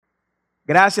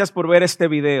Gracias por ver este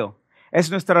video. Es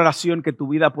nuestra oración que tu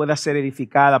vida pueda ser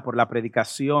edificada por la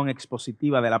predicación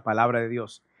expositiva de la palabra de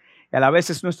Dios. Y a la vez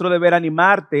es nuestro deber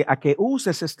animarte a que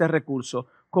uses este recurso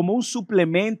como un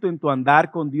suplemento en tu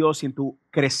andar con Dios y en tu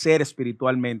crecer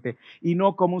espiritualmente, y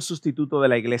no como un sustituto de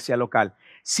la iglesia local.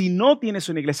 Si no tienes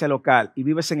una iglesia local y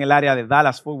vives en el área de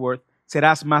Dallas-Fort Worth,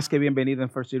 serás más que bienvenido en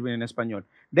First Serving en español.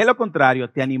 De lo contrario,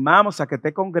 te animamos a que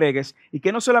te congregues y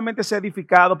que no solamente sea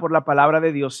edificado por la palabra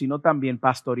de Dios, sino también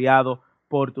pastoreado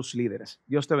por tus líderes.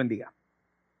 Dios te bendiga.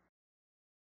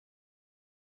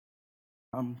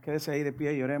 Quédese ahí de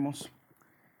pie y oremos.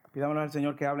 Pidámosle al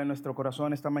Señor que hable en nuestro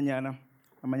corazón esta mañana,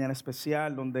 una mañana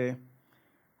especial donde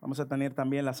vamos a tener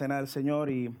también la cena del Señor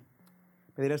y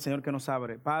pedir al Señor que nos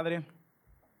abre. Padre,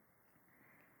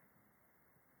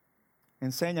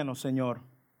 enséñanos, Señor,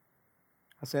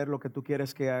 a hacer lo que tú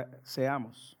quieres que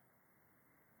seamos.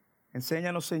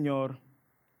 Enséñanos, Señor,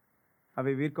 a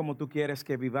vivir como tú quieres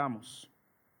que vivamos.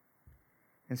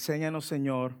 Enséñanos,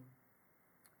 Señor,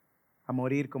 a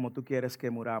morir como tú quieres que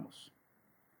muramos.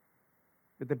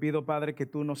 Yo te pido, Padre, que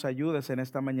tú nos ayudes en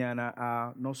esta mañana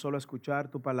a no solo escuchar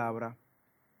tu palabra,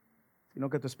 sino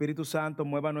que tu Espíritu Santo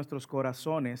mueva nuestros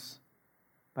corazones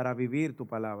para vivir tu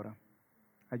palabra.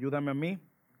 Ayúdame a mí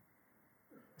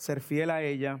a ser fiel a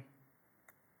ella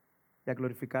y a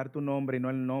glorificar tu nombre y no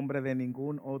el nombre de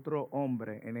ningún otro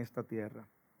hombre en esta tierra.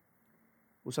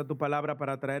 Usa tu palabra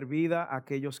para traer vida a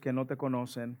aquellos que no te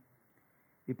conocen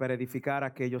y para edificar a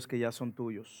aquellos que ya son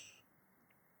tuyos.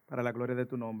 Para la gloria de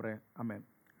tu nombre. Amén.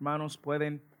 Hermanos,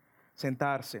 pueden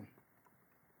sentarse.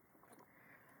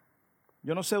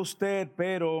 Yo no sé usted,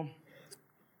 pero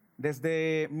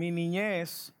desde mi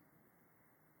niñez,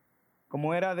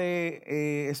 como era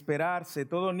de esperarse,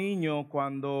 todo niño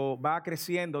cuando va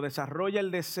creciendo desarrolla el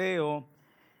deseo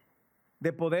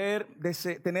de poder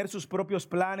tener sus propios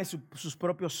planes, sus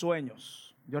propios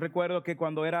sueños. Yo recuerdo que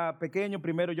cuando era pequeño,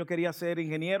 primero yo quería ser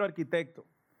ingeniero arquitecto,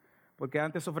 porque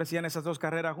antes ofrecían esas dos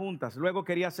carreras juntas. Luego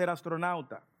quería ser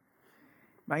astronauta.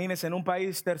 Imagínense, en un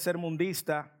país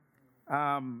tercermundista,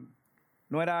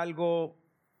 no era algo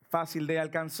fácil de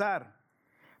alcanzar.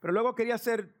 Pero luego quería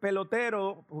ser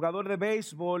pelotero, jugador de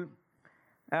béisbol.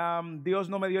 Dios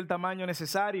no me dio el tamaño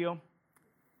necesario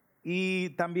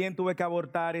y también tuve que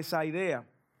abortar esa idea.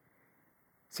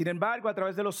 Sin embargo, a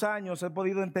través de los años he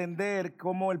podido entender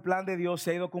cómo el plan de Dios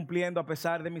se ha ido cumpliendo a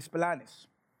pesar de mis planes.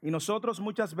 Y nosotros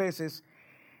muchas veces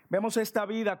vemos esta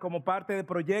vida como parte de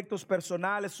proyectos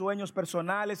personales, sueños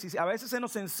personales, y a veces se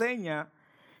nos enseña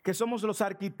que somos los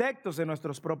arquitectos de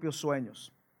nuestros propios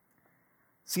sueños.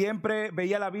 Siempre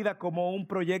veía la vida como un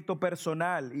proyecto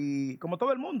personal y como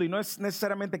todo el mundo, y no es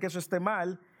necesariamente que eso esté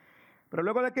mal, pero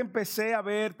luego de que empecé a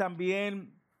ver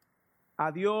también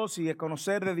a Dios y a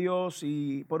conocer de Dios,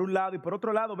 y por un lado, y por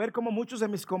otro lado, ver cómo muchos de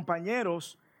mis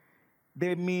compañeros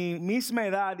de mi misma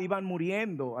edad iban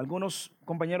muriendo, algunos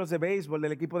compañeros de béisbol,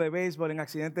 del equipo de béisbol en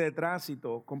accidente de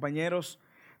tránsito, compañeros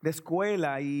de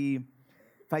escuela y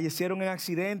fallecieron en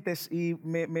accidentes, y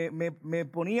me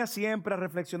ponía siempre a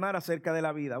reflexionar acerca de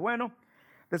la vida. Bueno,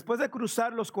 después de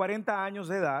cruzar los 40 años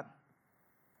de edad,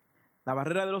 la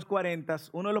barrera de los 40,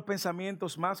 uno de los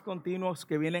pensamientos más continuos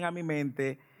que vienen a mi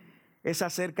mente es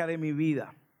acerca de mi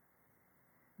vida,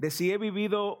 de si he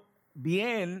vivido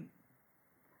bien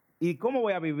y cómo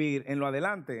voy a vivir en lo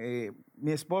adelante.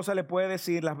 Mi esposa le puede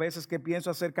decir las veces que pienso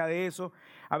acerca de eso.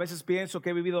 A veces pienso que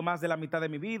he vivido más de la mitad de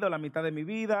mi vida, o la mitad de mi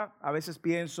vida. A veces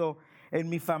pienso en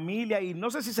mi familia, y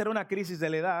no sé si será una crisis de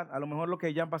la edad. A lo mejor los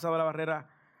que ya han pasado la barrera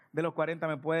de los 40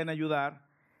 me pueden ayudar.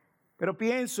 Pero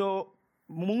pienso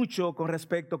mucho con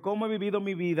respecto a cómo he vivido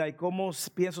mi vida y cómo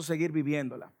pienso seguir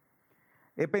viviéndola.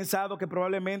 He pensado que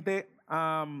probablemente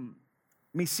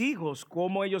mis hijos,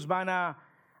 cómo ellos van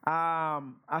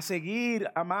a seguir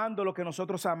amando lo que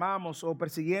nosotros amamos o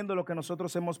persiguiendo lo que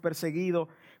nosotros hemos perseguido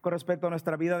con respecto a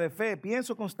nuestra vida de fe.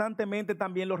 Pienso constantemente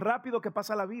también lo rápido que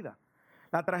pasa la vida.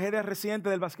 La tragedia reciente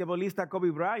del basquetbolista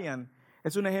Kobe Bryant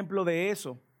es un ejemplo de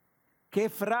eso. Qué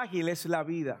frágil es la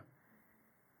vida.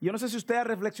 Yo no sé si usted ha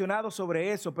reflexionado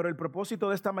sobre eso, pero el propósito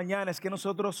de esta mañana es que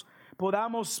nosotros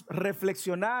podamos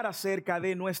reflexionar acerca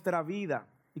de nuestra vida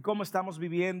y cómo estamos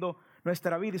viviendo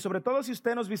nuestra vida. Y sobre todo si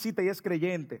usted nos visita y es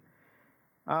creyente,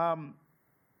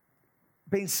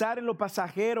 pensar en lo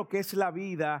pasajero que es la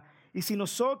vida, y si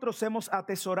nosotros hemos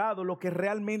atesorado lo que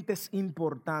realmente es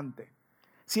importante.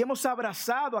 Si hemos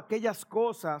abrazado aquellas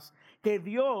cosas que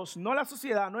Dios, no la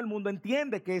sociedad, no el mundo,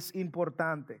 entiende que es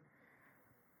importante.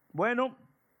 Bueno,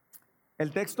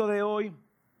 el texto de hoy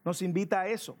nos invita a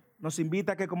eso, nos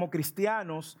invita a que como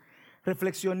cristianos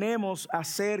reflexionemos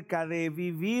acerca de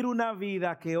vivir una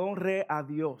vida que honre a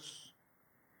Dios.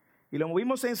 Y lo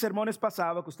vimos en sermones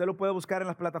pasados, que usted lo puede buscar en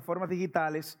las plataformas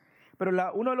digitales,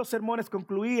 pero uno de los sermones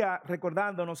concluía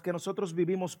recordándonos que nosotros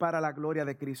vivimos para la gloria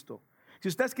de Cristo. Si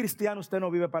usted es cristiano, usted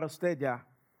no vive para usted ya.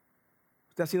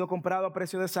 Usted ha sido comprado a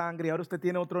precio de sangre y ahora usted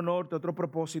tiene otro norte, otro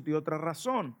propósito y otra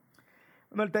razón.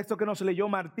 En el texto que nos leyó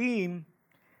Martín,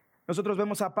 nosotros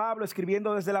vemos a Pablo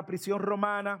escribiendo desde la prisión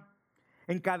romana,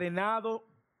 encadenado.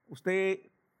 Usted,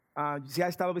 si ha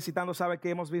estado visitando, sabe que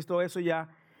hemos visto eso ya.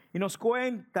 Y nos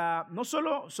cuenta no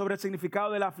solo sobre el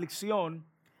significado de la aflicción,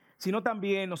 sino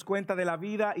también nos cuenta de la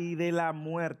vida y de la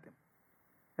muerte.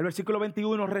 El versículo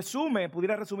 21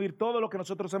 pudiera resumir todo lo que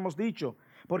nosotros hemos dicho,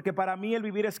 porque para mí el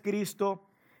vivir es Cristo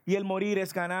y el morir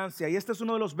es ganancia. Y este es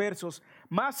uno de los versos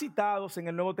más citados en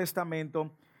el Nuevo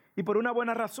Testamento, y por una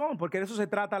buena razón, porque de eso se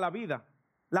trata la vida.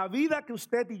 La vida que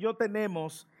usted y yo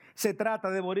tenemos se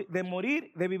trata de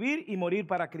morir, de vivir y morir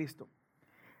para Cristo.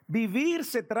 Vivir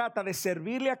se trata de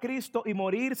servirle a Cristo y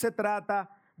morir se trata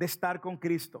de estar con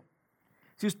Cristo.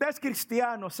 Si usted es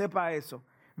cristiano, sepa eso.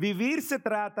 Vivir se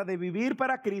trata de vivir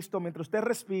para Cristo mientras usted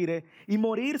respire y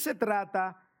morir se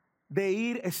trata de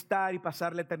ir, estar y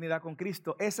pasar la eternidad con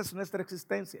Cristo. Esa es nuestra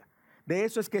existencia.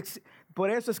 Por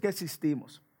eso es que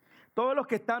existimos. Todos los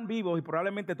que están vivos y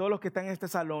probablemente todos los que están en este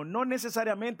salón no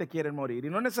necesariamente quieren morir y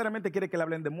no necesariamente quieren que le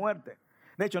hablen de muerte.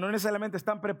 De hecho, no necesariamente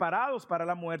están preparados para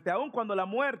la muerte, aun cuando la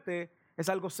muerte es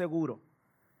algo seguro.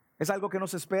 Es algo que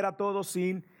nos espera a todos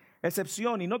sin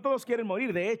excepción y no todos quieren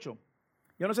morir. De hecho,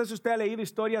 yo no sé si usted ha leído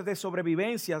historias de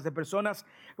sobrevivencias de personas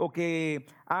o que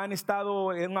han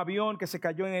estado en un avión que se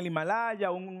cayó en el Himalaya,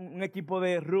 un equipo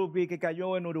de rugby que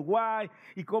cayó en Uruguay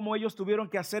y cómo ellos tuvieron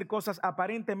que hacer cosas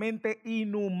aparentemente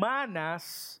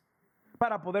inhumanas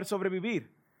para poder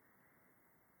sobrevivir.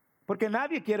 Porque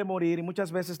nadie quiere morir y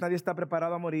muchas veces nadie está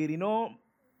preparado a morir. Y no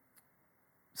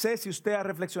sé si usted ha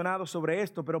reflexionado sobre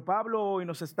esto, pero Pablo hoy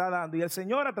nos está dando, y el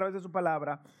Señor a través de su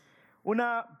palabra,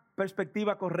 una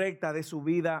perspectiva correcta de su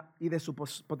vida y de su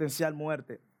potencial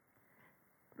muerte.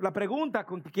 La pregunta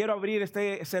con que quiero abrir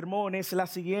este sermón es la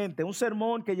siguiente. Un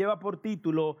sermón que lleva por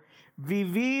título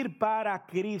Vivir para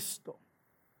Cristo.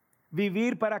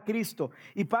 Vivir para Cristo.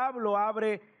 Y Pablo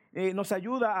nos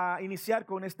ayuda a iniciar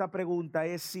con esta pregunta.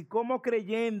 Es si como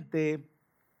creyente,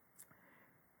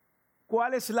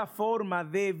 ¿cuál es la forma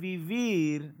de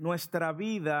vivir nuestra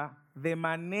vida de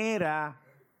manera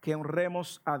que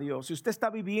honremos a Dios? Si usted está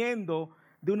viviendo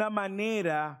de una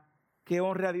manera que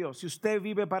honre a Dios, si usted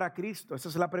vive para Cristo, esa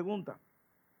es la pregunta.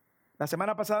 La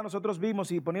semana pasada nosotros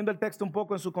vimos, y poniendo el texto un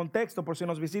poco en su contexto, por si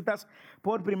nos visitas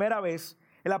por primera vez,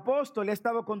 el apóstol le ha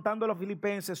estado contando a los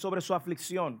filipenses sobre su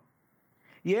aflicción.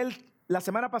 Y la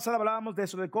semana pasada hablábamos de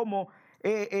eso, de cómo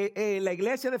la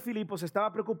iglesia de Filipos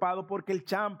estaba preocupado porque el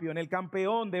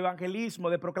campeón de evangelismo,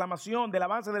 de proclamación, del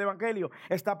avance del evangelio,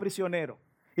 está prisionero.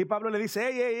 Y Pablo le dice,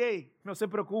 hey, no se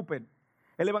preocupen.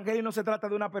 El evangelio no se trata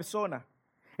de una persona.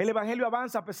 El evangelio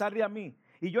avanza a pesar de mí.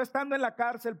 Y yo estando en la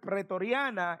cárcel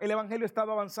pretoriana, el evangelio ha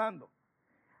estado avanzando.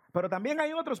 Pero también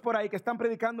hay otros por ahí que están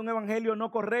predicando un evangelio no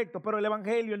correcto, pero el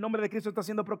evangelio en nombre de Cristo está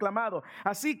siendo proclamado.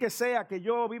 Así que sea que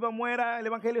yo viva o muera, el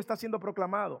evangelio está siendo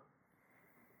proclamado.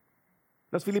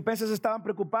 Los filipenses estaban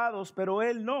preocupados, pero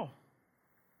él no.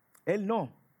 Él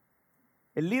no.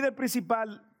 El líder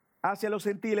principal hacia los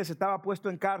gentiles estaba puesto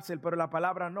en cárcel, pero la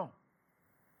palabra no.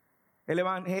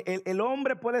 El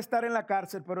hombre puede estar en la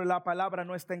cárcel, pero la palabra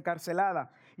no está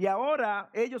encarcelada. Y ahora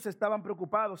ellos estaban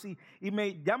preocupados. Y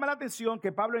me llama la atención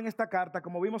que Pablo en esta carta,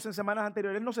 como vimos en semanas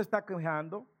anteriores, él no se está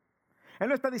quejando. Él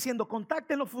no está diciendo,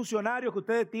 contacten los funcionarios que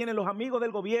ustedes tienen, los amigos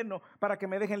del gobierno, para que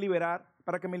me dejen liberar,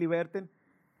 para que me liberten.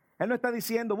 Él no está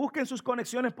diciendo, busquen sus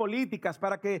conexiones políticas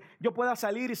para que yo pueda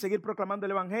salir y seguir proclamando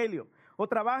el evangelio. O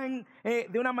trabajen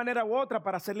de una manera u otra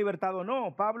para ser libertado.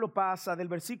 No, Pablo pasa del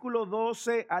versículo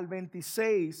 12 al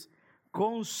 26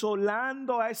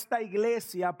 consolando a esta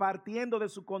iglesia partiendo de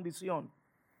su condición.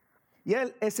 Y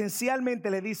él esencialmente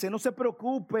le dice, no se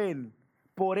preocupen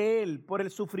por él, por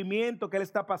el sufrimiento que él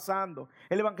está pasando.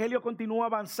 El evangelio continúa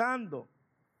avanzando.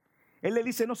 Él le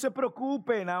dice, no se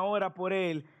preocupen ahora por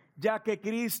él, ya que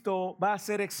Cristo va a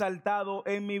ser exaltado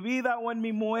en mi vida o en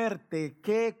mi muerte.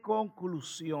 ¡Qué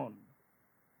conclusión!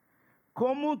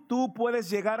 ¿Cómo tú puedes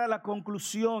llegar a la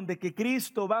conclusión de que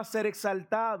Cristo va a ser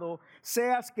exaltado,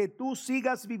 seas que tú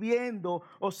sigas viviendo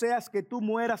o seas que tú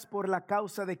mueras por la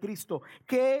causa de Cristo?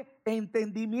 ¿Qué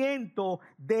entendimiento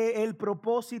del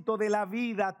propósito de la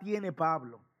vida tiene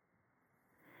Pablo?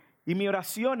 Y mi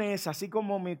oración es, así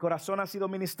como mi corazón ha sido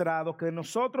ministrado, que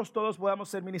nosotros todos podamos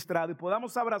ser ministrados y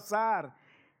podamos abrazar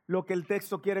lo que el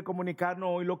texto quiere comunicarnos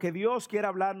hoy, lo que Dios quiere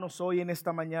hablarnos hoy en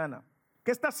esta mañana.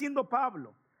 ¿Qué está haciendo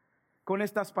Pablo con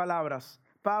estas palabras?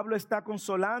 Pablo está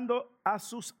consolando a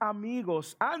sus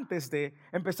amigos antes de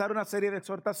empezar una serie de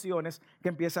exhortaciones que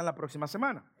empiezan la próxima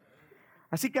semana.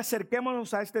 Así que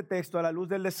acerquémonos a este texto a la luz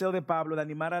del deseo de Pablo de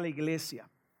animar a la iglesia.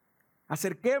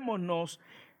 Acerquémonos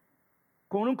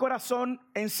con un corazón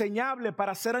enseñable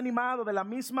para ser animado de la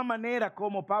misma manera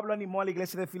como Pablo animó a la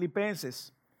iglesia de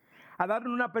Filipenses, a darle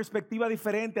una perspectiva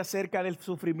diferente acerca del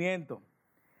sufrimiento.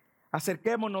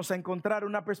 Acerquémonos a encontrar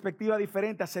una perspectiva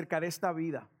diferente acerca de esta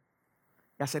vida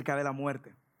y acerca de la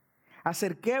muerte.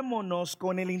 Acerquémonos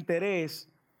con el interés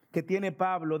que tiene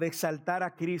Pablo de exaltar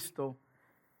a Cristo,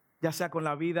 ya sea con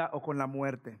la vida o con la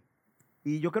muerte.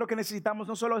 Y yo creo que necesitamos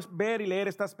no solo ver y leer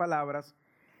estas palabras,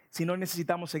 sino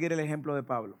necesitamos seguir el ejemplo de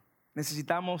Pablo.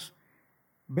 Necesitamos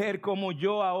ver cómo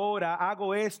yo ahora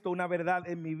hago esto una verdad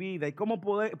en mi vida y cómo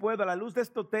puedo a la luz de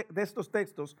estos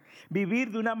textos vivir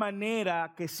de una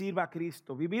manera que sirva a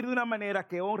Cristo, vivir de una manera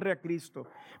que honre a Cristo,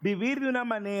 vivir de una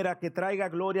manera que traiga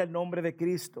gloria al nombre de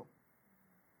Cristo.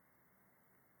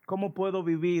 ¿Cómo puedo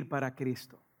vivir para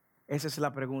Cristo? Esa es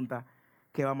la pregunta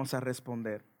que vamos a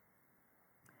responder.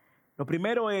 Lo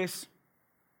primero es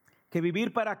que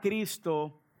vivir para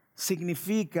Cristo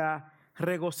significa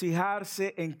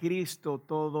regocijarse en Cristo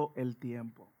todo el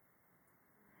tiempo.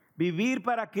 Vivir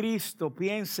para Cristo,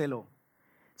 piénselo,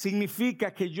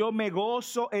 significa que yo me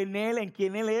gozo en Él, en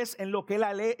quien Él es, en lo que Él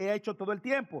ha hecho todo el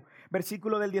tiempo.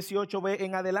 Versículo del 18b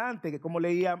en adelante, que como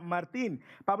leía Martín,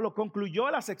 Pablo concluyó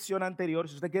la sección anterior.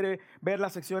 Si usted quiere ver la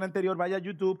sección anterior, vaya a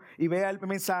YouTube y vea el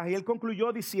mensaje. Y él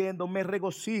concluyó diciendo, me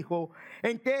regocijo.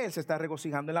 ¿En qué él se está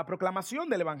regocijando? En la proclamación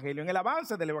del Evangelio, en el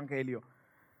avance del Evangelio.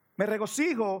 Me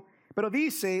regocijo, pero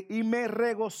dice, y me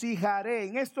regocijaré.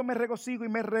 En esto me regocijo y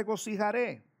me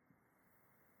regocijaré.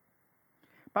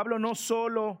 Pablo no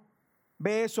solo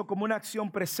ve eso como una acción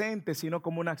presente, sino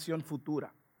como una acción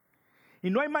futura. Y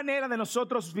no hay manera de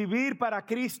nosotros vivir para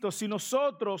Cristo si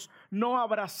nosotros no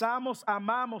abrazamos,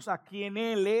 amamos a quien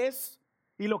Él es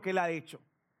y lo que Él ha hecho.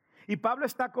 Y Pablo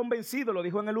está convencido, lo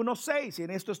dijo en el 1:6, y en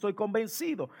esto estoy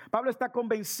convencido. Pablo está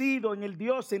convencido en el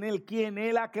Dios en el quien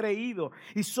Él ha creído.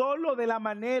 Y solo de la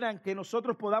manera en que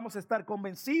nosotros podamos estar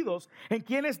convencidos en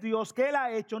quién es Dios, qué Él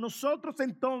ha hecho, nosotros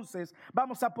entonces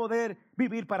vamos a poder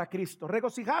vivir para Cristo,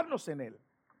 regocijarnos en Él.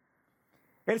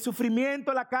 El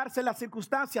sufrimiento, la cárcel, la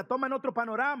circunstancia toman otro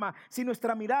panorama si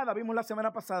nuestra mirada, vimos la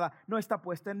semana pasada, no está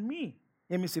puesta en mí,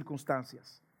 en mis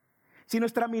circunstancias. Si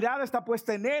nuestra mirada está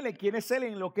puesta en Él, en quién es Él,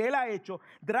 en lo que Él ha hecho,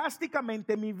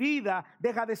 drásticamente mi vida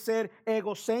deja de ser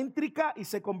egocéntrica y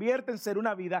se convierte en ser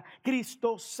una vida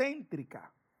cristocéntrica.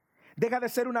 Deja de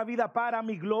ser una vida para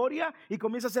mi gloria y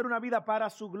comienza a ser una vida para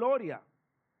su gloria.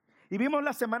 Y vimos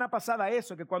la semana pasada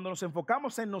eso, que cuando nos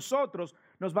enfocamos en nosotros,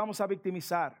 nos vamos a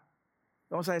victimizar.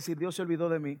 Vamos a decir, Dios se olvidó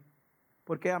de mí.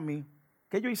 ¿Por qué a mí?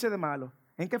 ¿Qué yo hice de malo?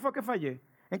 ¿En qué fue que fallé?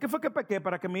 ¿En qué fue que pequé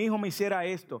para que mi hijo me hiciera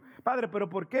esto? Padre, ¿pero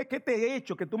por qué? ¿Qué te he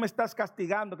hecho que tú me estás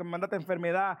castigando, que me mandaste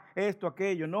enfermedad, esto,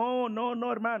 aquello? No,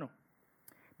 hermano.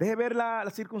 Deje ver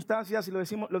las circunstancias, y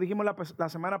lo dijimos la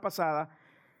semana pasada,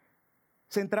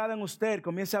 centrada en usted,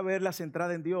 comience a verla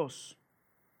centrada en Dios.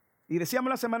 Y decíamos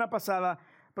la semana pasada,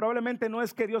 probablemente no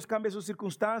es que Dios cambie sus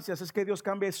circunstancias, es que Dios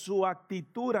cambie su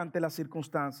actitud ante las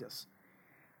circunstancias.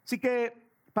 Así que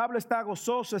Pablo está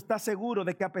gozoso, está seguro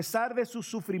de que a pesar de su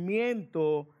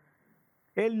sufrimiento,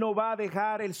 él no va a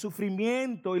dejar el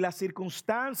sufrimiento y las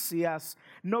circunstancias,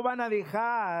 no van a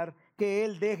dejar que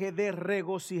él deje de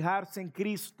regocijarse en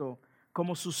Cristo,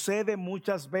 como sucede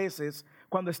muchas veces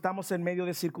cuando estamos en medio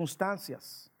de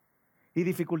circunstancias y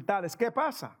dificultades. ¿Qué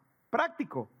pasa?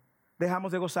 Práctico,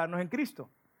 dejamos de gozarnos en Cristo.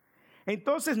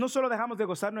 Entonces no solo dejamos de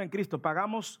gozarnos en Cristo,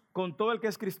 pagamos con todo el que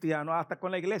es cristiano, hasta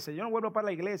con la iglesia. Yo no vuelvo para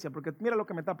la iglesia porque mira lo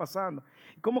que me está pasando.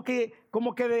 Como que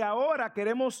de ahora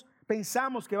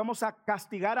pensamos que vamos a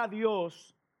castigar a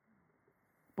Dios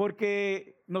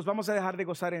porque nos vamos a dejar de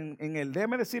gozar en Él.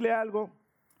 Déjeme decirle algo,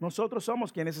 nosotros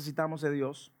somos quienes necesitamos de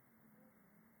Dios.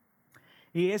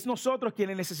 Y es nosotros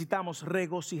quienes necesitamos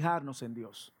regocijarnos en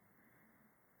Dios.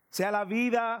 Sea la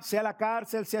vida, sea la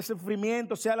cárcel, sea el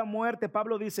sufrimiento, sea la muerte,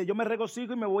 Pablo dice, yo me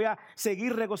regocijo y me voy a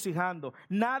seguir regocijando.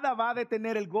 Nada va a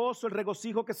detener el gozo, el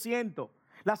regocijo que siento.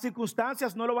 Las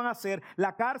circunstancias no lo van a hacer,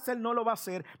 la cárcel no lo va a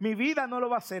hacer, mi vida no lo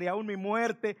va a hacer y aún mi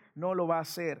muerte no lo va a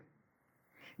hacer.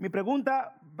 Mi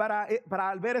pregunta para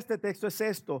al ver este texto es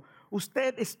esto: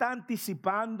 ¿usted está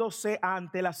anticipándose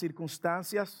ante las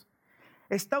circunstancias?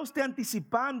 ¿Está usted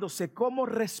anticipándose cómo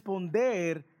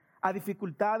responder a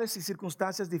dificultades y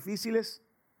circunstancias difíciles?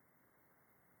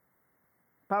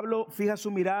 Pablo fija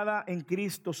su mirada en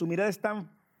Cristo, su mirada es tan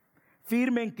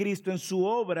firme en Cristo, en su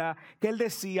obra, que él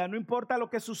decía, no importa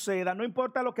lo que suceda, no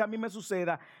importa lo que a mí me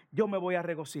suceda, yo me voy a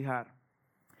regocijar.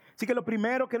 Así que lo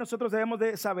primero que nosotros debemos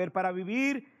de saber, para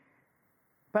vivir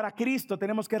para Cristo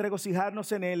tenemos que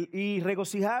regocijarnos en Él, y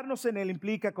regocijarnos en Él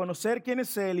implica conocer quién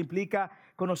es Él, implica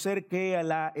conocer qué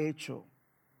Él ha hecho.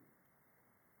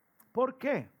 ¿Por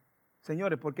qué?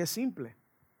 Señores, porque es simple.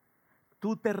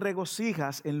 Tú te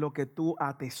regocijas en lo que tú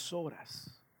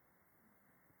atesoras.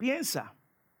 Piensa,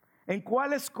 ¿en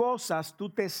cuáles cosas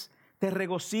tú te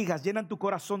regocijas, llenan tu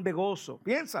corazón de gozo?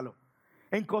 Piénsalo.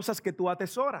 En cosas que tú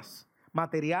atesoras.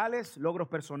 Materiales, logros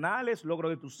personales,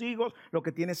 logros de tus hijos, lo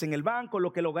que tienes en el banco,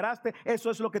 lo que lograste,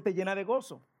 eso es lo que te llena de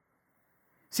gozo.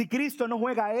 Si Cristo no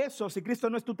juega eso, si Cristo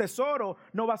no es tu tesoro,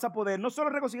 no vas a poder, no solo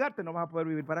regocijarte, no vas a poder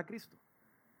vivir para Cristo.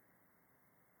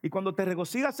 Y cuando te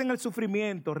regocijas en el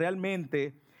sufrimiento,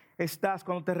 realmente estás,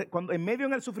 cuando en medio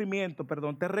en el sufrimiento,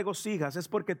 te regocijas, es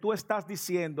porque tú estás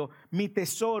diciendo, mi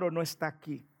tesoro no está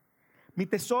aquí. Mi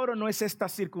tesoro no es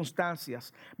estas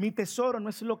circunstancias. Mi tesoro no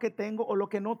es lo que tengo o lo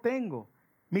que no tengo.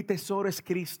 Mi tesoro es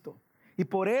Cristo. Y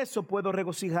por eso puedo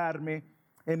regocijarme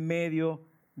en medio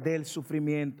del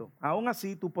sufrimiento. Aún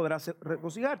así tú podrás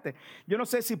regocijarte. Yo no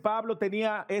sé si Pablo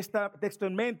tenía este texto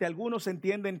en mente. Algunos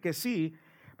entienden que sí,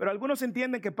 pero algunos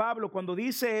entienden que Pablo, cuando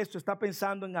dice esto, está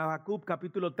pensando en Habacuc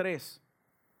capítulo 3,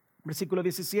 versículo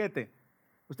 17.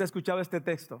 Usted ha escuchado este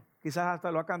texto, quizás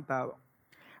hasta lo ha cantado.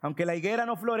 Aunque la higuera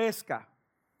no florezca,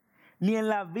 ni en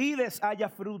las vides haya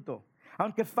fruto,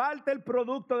 aunque falte el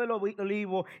producto del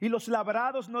olivo y los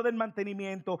labrados no den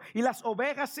mantenimiento y las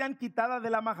ovejas sean quitadas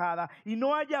de la majada y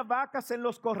no haya vacas en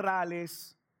los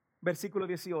corrales, versículo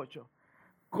 18,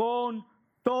 con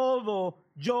todo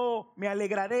yo me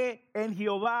alegraré en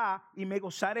Jehová y me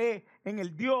gozaré en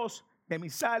el Dios de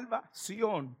mi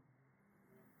salvación.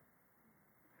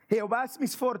 Jehová es mi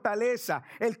fortaleza,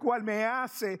 el cual me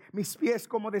hace mis pies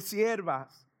como de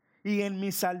ciervas y en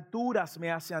mis alturas me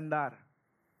hace andar.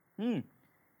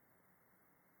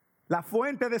 La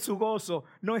fuente de su gozo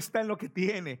no está en lo que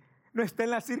tiene, no está en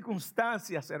las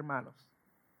circunstancias, hermanos.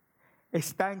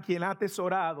 Está en quien ha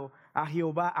atesorado a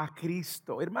Jehová, a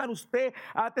Cristo. Hermano, usted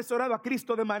ha atesorado a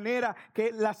Cristo de manera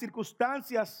que las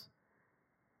circunstancias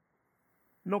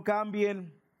no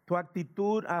cambien tu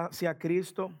actitud hacia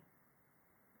Cristo.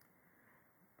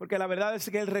 Porque la verdad es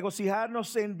que el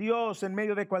regocijarnos en Dios en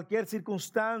medio de cualquier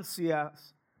circunstancia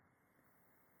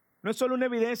no es solo una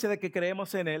evidencia de que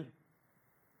creemos en Él,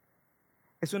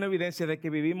 es una evidencia de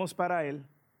que vivimos para Él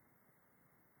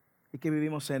y que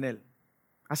vivimos en Él.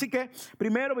 Así que,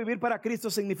 primero, vivir para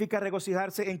Cristo significa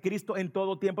regocijarse en Cristo en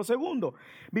todo tiempo. Segundo,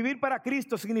 vivir para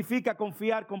Cristo significa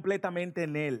confiar completamente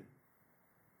en Él.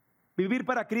 Vivir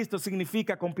para Cristo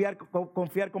significa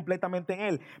confiar completamente en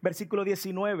Él. Versículo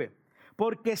 19.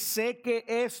 Porque sé que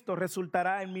esto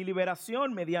resultará en mi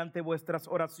liberación mediante vuestras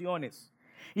oraciones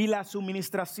y la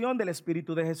suministración del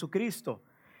Espíritu de Jesucristo,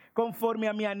 conforme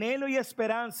a mi anhelo y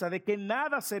esperanza de que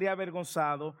nada seré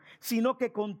avergonzado, sino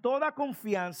que con toda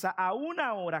confianza, aún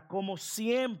ahora, como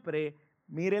siempre,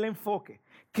 mire el enfoque,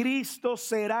 Cristo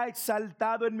será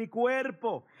exaltado en mi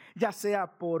cuerpo, ya sea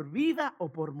por vida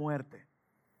o por muerte.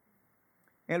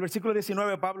 En el versículo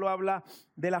 19 Pablo habla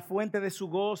de la fuente de su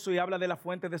gozo y habla de la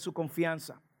fuente de su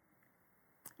confianza.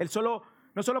 Él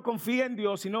no solo confía en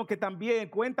Dios, sino que también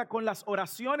cuenta con las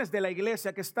oraciones de la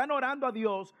iglesia que están orando a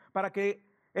Dios para que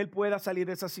él pueda salir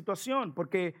de esa situación.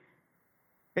 Porque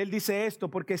él dice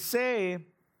esto, porque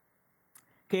sé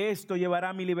que esto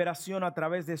llevará a mi liberación a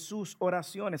través de sus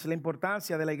oraciones. La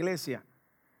importancia de la iglesia,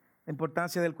 la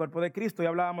importancia del cuerpo de Cristo. Y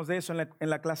hablábamos de eso en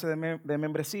la clase de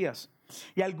membresías.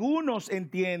 Y algunos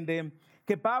entienden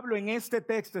que Pablo en este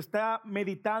texto está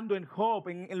meditando en Job,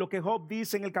 en lo que Job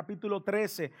dice en el capítulo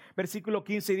 13, versículos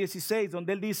 15 y 16,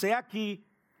 donde él dice: aquí,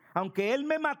 aunque él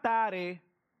me matare,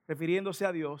 refiriéndose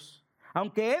a Dios,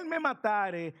 aunque él me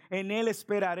matare, en él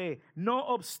esperaré. No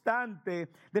obstante,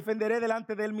 defenderé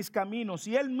delante de él mis caminos,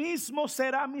 y él mismo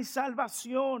será mi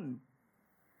salvación,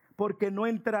 porque no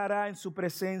entrará en su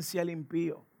presencia el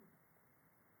impío.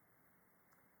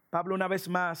 Pablo, una vez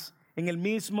más, en el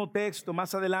mismo texto,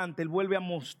 más adelante, él vuelve a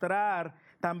mostrar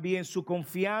también su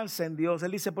confianza en Dios.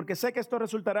 Él dice: porque sé que esto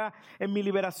resultará en mi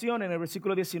liberación, en el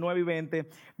versículo 19 y 20,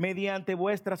 mediante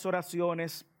vuestras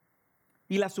oraciones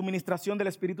y la suministración del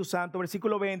Espíritu Santo.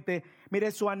 Versículo 20,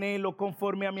 mire su anhelo,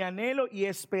 conforme a mi anhelo y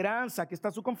esperanza, aquí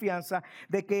está su confianza,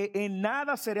 de que en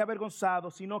nada seré avergonzado,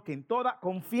 sino que en toda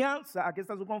confianza, aquí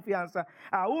está su confianza,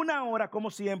 aún ahora como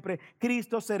siempre,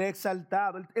 Cristo será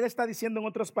exaltado. Él está diciendo en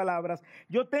otras palabras: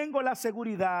 yo tengo la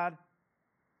seguridad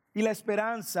y la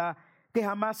esperanza que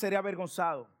jamás seré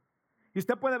avergonzado. Y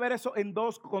usted puede ver eso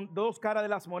con dos caras de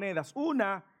las monedas.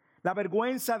 Una, la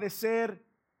vergüenza de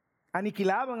ser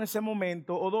aniquilado en ese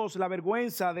momento, o dos, la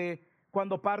vergüenza de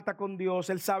cuando parta con Dios,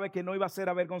 él sabe que no iba a ser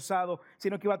avergonzado,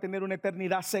 sino que iba a tener una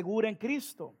eternidad segura en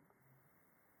Cristo.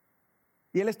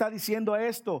 Y él está diciendo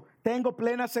esto: tengo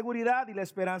plena seguridad y la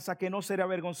esperanza que no seré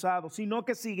avergonzado, sino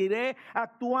que seguiré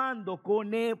actuando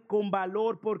con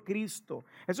valor por Cristo.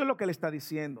 Eso es lo que él está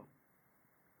diciendo.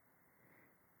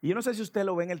 Y yo no sé si usted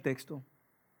lo ve en el texto,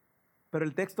 pero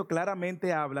el texto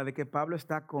claramente habla de que Pablo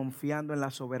está confiando en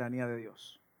la soberanía de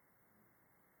Dios.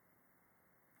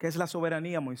 ¿Qué es la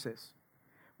soberanía, Moisés?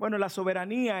 Bueno, la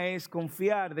soberanía es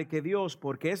confiar de que Dios,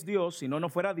 porque es Dios, si no, no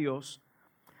fuera Dios,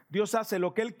 Dios hace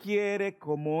lo que Él quiere,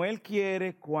 como Él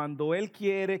quiere, cuando Él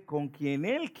quiere, con quien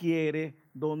Él quiere,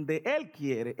 donde Él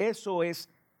quiere. Eso es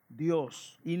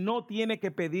Dios y no tiene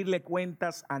que pedirle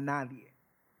cuentas a nadie.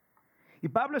 Y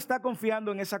Pablo está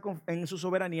confiando en su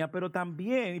soberanía, pero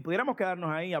también, y pudiéramos quedarnos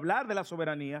ahí, hablar de la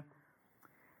soberanía,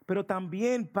 pero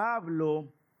también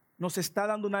Pablo nos está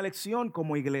dando una lección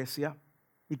como iglesia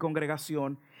y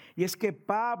congregación, y es que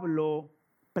Pablo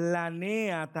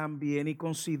planea también y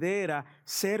considera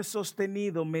ser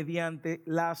sostenido mediante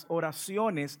las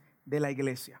oraciones de la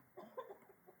iglesia.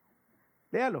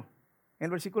 Léalo, en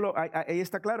el versículo, ahí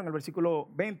está claro, en el versículo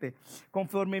 20,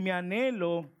 conforme mi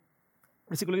anhelo,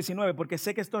 versículo 19, porque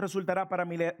sé que esto resultará para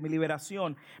mi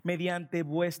liberación mediante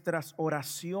vuestras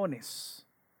oraciones.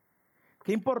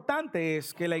 Qué importante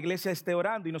es que la iglesia esté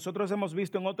orando, y nosotros hemos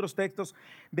visto en otros textos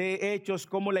de Hechos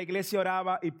cómo la iglesia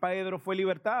oraba y Pedro fue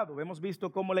libertado. Hemos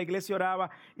visto cómo la iglesia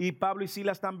oraba y Pablo y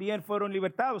Silas también fueron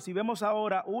libertados. Y vemos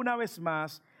ahora una vez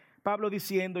más Pablo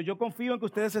diciendo: yo confío en que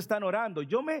ustedes están orando.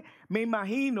 Yo me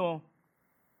imagino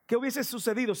qué hubiese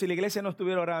sucedido si la iglesia no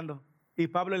estuviera orando. Y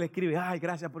Pablo le escribe: ay,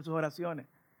 gracias por sus oraciones.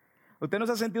 ¿Usted no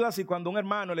se ha sentido así cuando un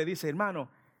hermano le dice: hermano,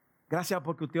 gracias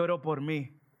porque usted oró por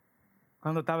mí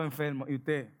cuando estaba enfermo? Y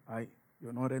usted: ay,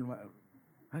 yo no oré, hermano.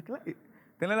 Ah, claro.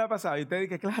 ¿Usted no le ha pasado? Y usted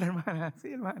dice: claro, hermana,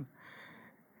 sí, hermano.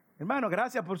 Hermano,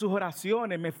 gracias por sus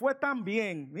oraciones, me fue tan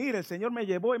bien. Mire, el Señor me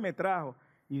llevó y me trajo.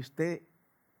 Y usted: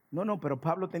 no, pero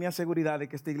Pablo tenía seguridad de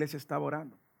que esta iglesia estaba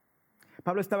orando.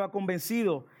 Pablo estaba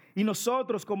convencido, y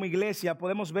nosotros como iglesia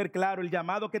podemos ver claro el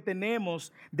llamado que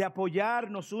tenemos de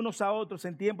apoyarnos unos a otros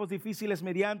en tiempos difíciles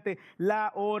mediante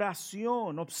la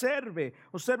oración. Observe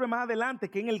más adelante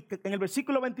que en el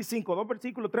versículo 25,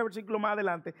 3 versículos más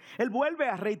adelante, él vuelve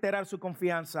a reiterar su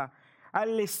confianza.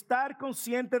 Al estar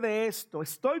consciente de esto,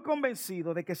 estoy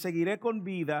convencido de que seguiré con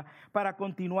vida para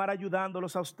continuar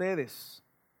ayudándolos a ustedes.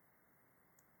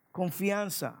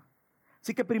 Confianza.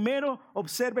 Así que primero,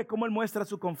 observe cómo él muestra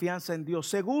su confianza en Dios.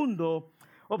 Segundo,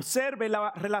 observe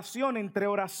la relación entre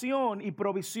oración y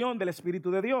provisión del Espíritu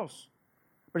de Dios.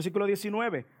 Versículo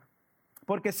 19.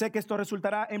 Porque sé que esto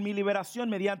resultará en mi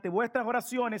liberación mediante vuestras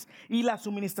oraciones y la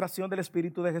suministración del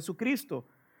Espíritu de Jesucristo.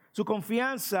 Su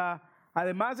confianza,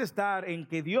 además de estar en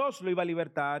que Dios lo iba a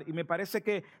libertar, y me parece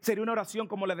que sería una oración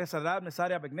como la de Sadrach, Mesach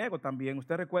y Abednego también.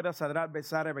 Usted recuerda a Sadrach,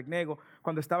 Mesach y Abednego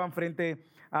cuando estaban frente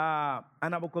a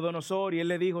Nabucodonosor, y él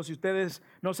le dijo: si ustedes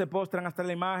no se postran hasta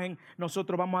la imagen,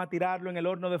 nosotros vamos a tirarlo en el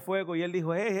horno de fuego. Y él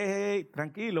dijo: hey,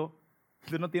 tranquilo,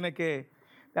 usted no tiene que,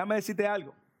 déjame decirte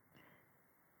algo,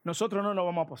 nosotros no nos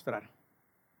vamos a postrar.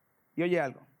 Y oye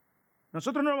algo,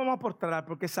 nosotros no nos vamos a postrar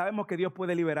porque sabemos que Dios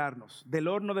puede liberarnos del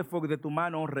horno de fuego y de tu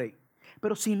mano, oh rey.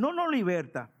 Pero si no nos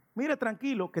liberta, mire,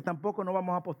 tranquilo, que tampoco nos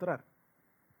vamos a postrar.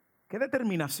 ¡Qué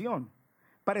determinación!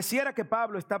 Pareciera que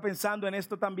Pablo está pensando en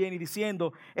esto también y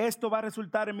diciendo: esto va a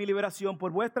resultar en mi liberación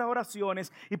por vuestras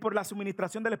oraciones y por la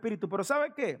suministración del Espíritu. Pero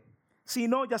 ¿sabe qué? Si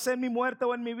no, ya sea en mi muerte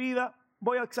o en mi vida,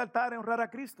 voy a exaltar y honrar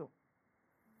a Cristo.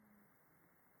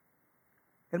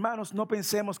 Hermanos, no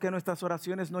pensemos que nuestras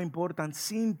oraciones no importan.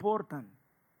 Sí importan.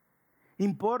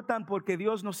 Importan porque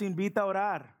Dios nos invita a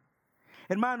orar.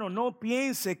 Hermano, no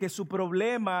piense que su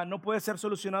problema no puede ser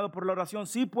solucionado por la oración.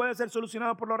 Sí puede ser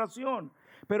solucionado por la oración,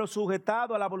 pero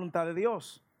sujetado a la voluntad de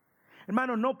Dios.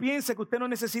 Hermano, no piense que usted no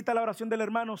necesita la oración del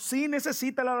hermano. Sí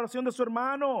necesita la oración de su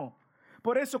hermano.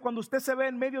 Por eso, cuando usted se ve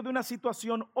en medio de una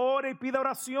situación, ore y pida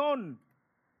oración.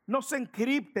 No se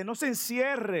encripte, no se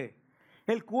encierre.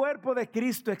 El cuerpo de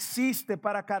Cristo existe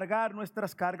para cargar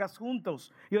nuestras cargas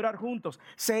juntos y orar juntos.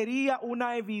 Sería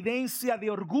una evidencia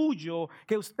de orgullo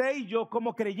que usted y yo,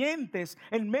 como creyentes,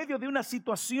 en medio de una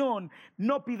situación,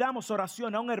 no pidamos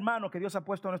oración a un hermano que Dios ha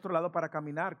puesto a nuestro lado para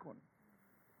caminar con.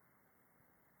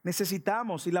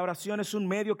 Necesitamos, y la oración es un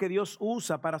medio que Dios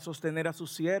usa para sostener a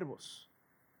sus siervos.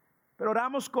 Pero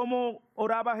oramos como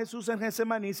oraba Jesús en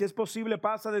Getsemaní: si es posible,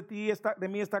 pasa de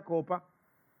mí esta copa,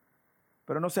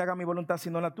 pero no se haga mi voluntad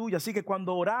sino la tuya. Así que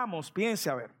cuando oramos, piense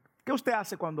a ver, ¿qué usted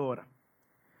hace cuando ora?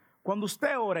 Cuando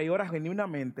usted ora y ora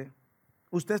genuinamente,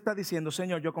 usted está diciendo: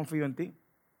 Señor, yo confío en ti,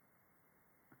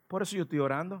 por eso yo estoy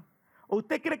orando. ¿O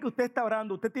usted cree que usted está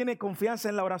orando? ¿Usted tiene confianza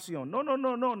en la oración? No, no,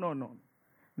 no, no, no, no.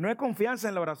 No es confianza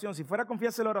en la oración. Si fuera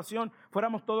confianza en la oración,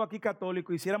 fuéramos todos aquí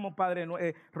católicos, hiciéramos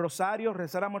rosario,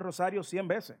 rezáramos rosario 100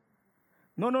 veces.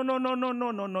 No, no, no, no, no,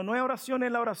 no, no, no, no es oración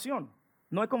en la oración.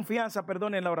 No es confianza,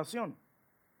 perdón, en la oración.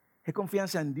 Es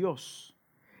confianza en Dios.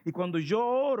 Y cuando yo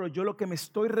oro, yo lo que me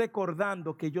estoy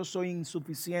recordando que yo soy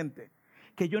insuficiente,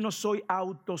 que yo no soy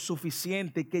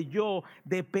autosuficiente, que yo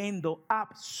dependo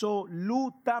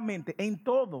absolutamente en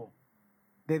todo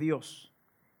de Dios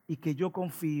y que yo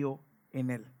confío en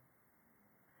Él.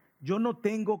 Yo no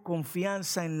tengo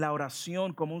confianza en la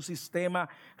oración como un sistema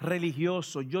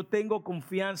religioso. Yo tengo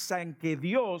confianza en que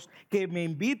Dios, que me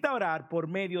invita a orar por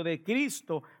medio de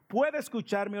Cristo, puede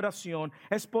escuchar mi oración,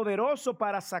 es poderoso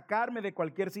para sacarme de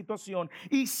cualquier situación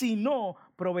y si no,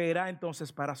 proveerá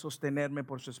entonces para sostenerme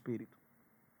por su Espíritu.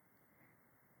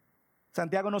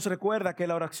 Santiago nos recuerda que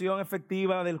la oración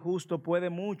efectiva del justo puede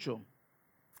mucho.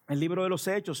 El libro de los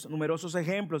Hechos, numerosos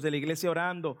ejemplos de la iglesia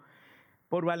orando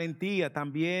por valentía.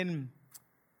 También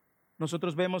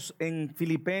nosotros vemos en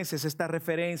Filipenses esta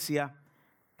referencia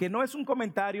que no es un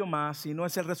comentario más, sino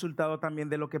es el resultado también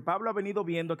de lo que Pablo ha venido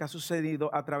viendo que ha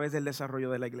sucedido a través del desarrollo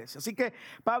de la iglesia. Así que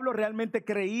Pablo realmente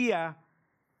creía,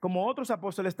 como otros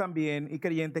apóstoles también y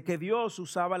creyentes, que Dios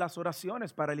usaba las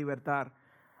oraciones para libertar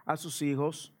a sus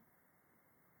hijos.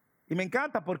 Y me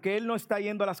encanta porque él no está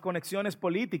yendo a las conexiones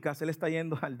políticas, él está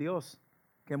yendo al Dios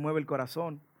que mueve el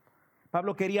corazón.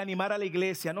 Pablo quería animar a la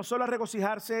iglesia no solo a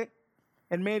regocijarse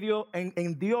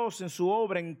en Dios, en su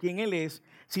obra, en quien Él es,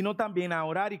 sino también a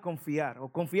orar y confiar, o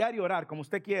confiar y orar, como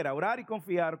usted quiera, orar y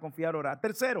confiar, orar.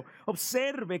 Tercero,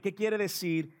 observe qué quiere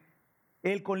decir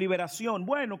Él con liberación.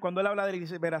 Bueno, cuando Él habla de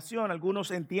liberación,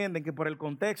 algunos entienden que por el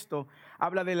contexto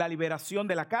habla de la liberación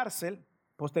de la cárcel.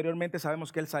 Posteriormente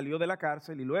sabemos que Él salió de la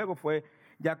cárcel y luego fue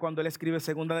ya cuando Él escribe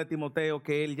segunda de Timoteo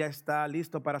que Él ya está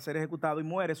listo para ser ejecutado y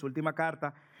muere, su última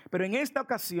carta. Pero en esta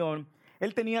ocasión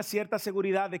Él tenía cierta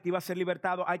seguridad de que iba a ser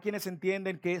libertado. Hay quienes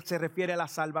entienden que se refiere a la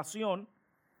salvación.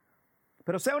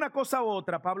 Pero sea una cosa u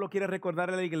otra, Pablo quiere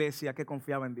recordarle a la iglesia que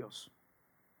confiaba en Dios.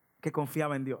 Que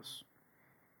confiaba en Dios.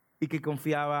 Y que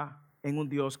confiaba en un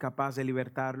Dios capaz de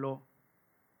libertarlo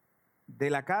de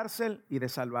la cárcel y de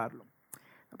salvarlo.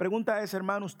 La pregunta es,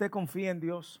 hermano, ¿usted confía en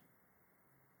Dios?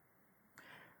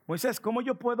 Moisés, ¿cómo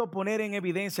yo puedo poner en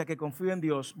evidencia que confío en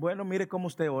Dios? Bueno, mire cómo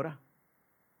usted ora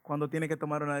cuando tiene que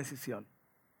tomar una decisión.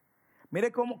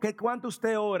 Mire cuánto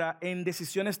usted ora en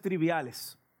decisiones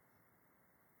triviales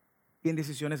y en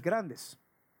decisiones grandes.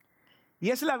 Y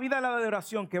es la vida de la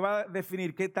oración que va a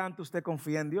definir qué tanto usted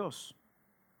confía en Dios.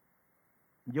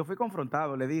 Yo fui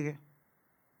confrontado, le dije.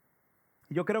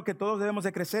 Yo creo que todos debemos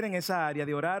de crecer en esa área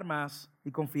de orar más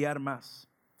y confiar más.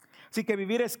 Así que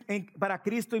vivir para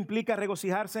Cristo implica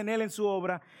regocijarse en Él, en su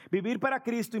obra. Vivir para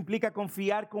Cristo implica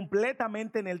confiar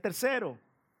completamente en Él. Tercero,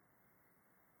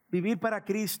 vivir para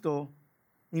Cristo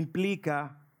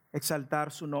implica exaltar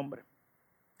su nombre.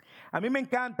 A mí me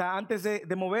encanta, antes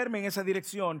de moverme en esa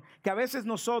dirección, que a veces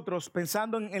nosotros,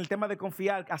 pensando en el tema de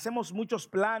confiar, hacemos muchos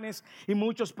planes y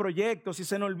muchos proyectos y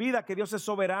se nos olvida que Dios es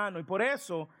soberano y por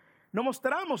eso no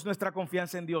mostramos nuestra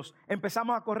confianza en Dios.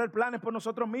 Empezamos a correr planes por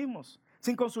nosotros mismos,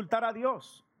 sin consultar a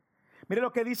Dios. Mire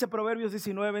lo que dice Proverbios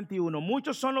 19:21.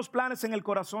 Muchos son los planes en el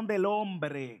corazón del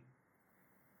hombre,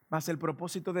 mas el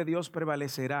propósito de Dios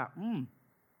prevalecerá.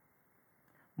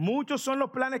 Muchos son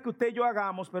los planes que usted y yo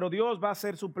hagamos, pero Dios va a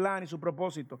hacer su plan y su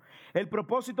propósito. El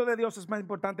propósito de Dios es más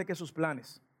importante que sus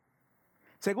planes.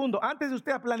 Segundo, antes de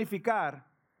usted planificar,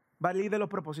 valide los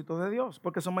propósitos de Dios,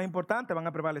 porque son más importantes, van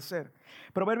a prevalecer.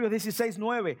 Proverbios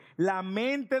 16:9. La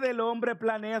mente del hombre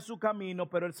planea su camino,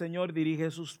 pero el Señor dirige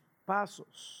sus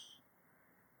pasos.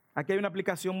 Aquí hay una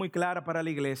aplicación muy clara para la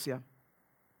iglesia.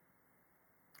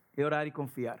 Y orar y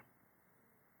confiar.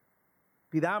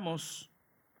 Pidamos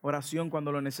oración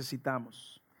cuando lo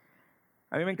necesitamos.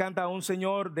 A mí me encanta un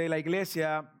señor de la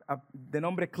iglesia de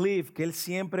nombre Cliff, que él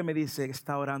siempre me dice,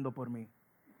 está orando por mí.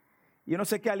 Yo no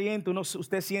sé qué aliento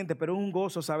usted siente, pero es un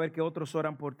gozo saber que otros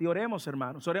oran por ti. Oremos,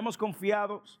 hermanos, oremos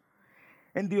confiados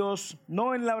en Dios,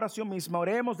 no en la oración misma.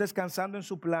 Oremos descansando en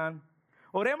su plan.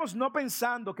 Oremos no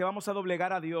pensando que vamos a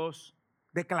doblegar a Dios,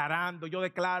 declarando, yo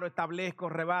declaro, establezco,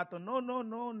 arrebato.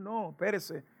 No,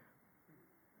 espérese.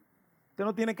 Usted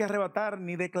no tiene que arrebatar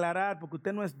ni declarar porque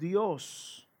usted no es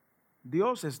Dios.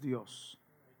 Dios es Dios.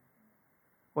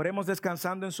 Oremos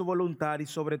descansando en su voluntad y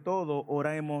sobre todo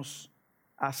oremos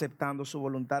aceptando su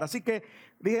voluntad. Así que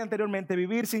dije anteriormente,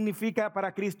 vivir significa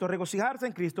para Cristo, regocijarse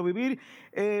en Cristo. Vivir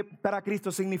para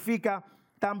Cristo significa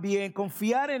también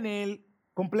confiar en Él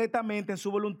completamente en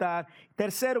su voluntad.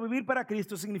 Tercero, vivir para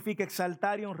Cristo significa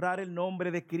exaltar y honrar el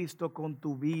nombre de Cristo con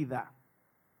tu vida.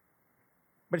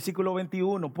 Versículo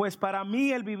 21. Pues para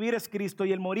mí el vivir es Cristo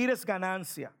y el morir es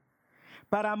ganancia.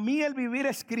 Para mí el vivir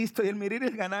es Cristo y el morir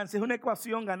es ganancia. Es una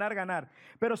ecuación ganar, ganar.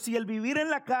 Pero si el vivir en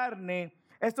la carne,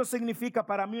 esto significa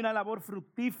para mí una labor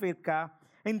fructífera,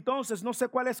 entonces no sé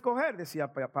cuál escoger,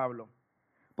 decía Pablo.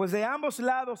 Pues de ambos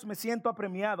lados me siento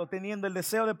apremiado, teniendo el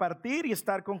deseo de partir y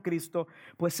estar con Cristo,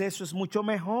 pues eso es mucho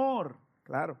mejor.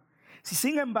 Claro. Si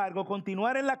sin embargo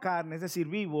continuar en la carne, es decir,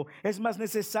 vivo, es más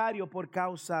necesario por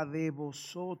causa de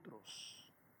vosotros.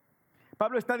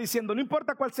 Pablo está diciendo, no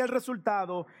importa cuál sea el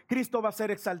resultado, Cristo va a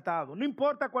ser exaltado. No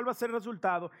importa cuál va a ser el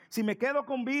resultado, si me quedo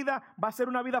con vida, va a ser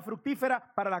una vida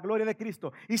fructífera para la gloria de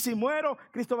Cristo. Y si muero,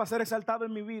 Cristo va a ser exaltado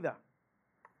en mi vida.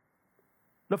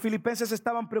 Los filipenses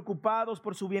estaban preocupados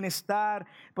por su bienestar,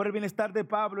 por el bienestar de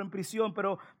Pablo en prisión,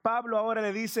 pero Pablo ahora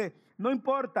le dice, no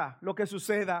importa lo que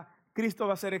suceda, Cristo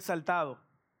va a ser exaltado.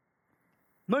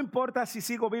 No importa si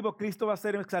sigo vivo, Cristo va a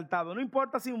ser exaltado. No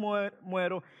importa si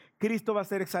muero, Cristo va a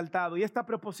ser exaltado. Y esta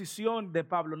proposición de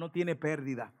Pablo no tiene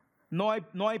pérdida. No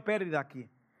hay pérdida aquí.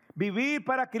 Vivir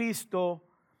para Cristo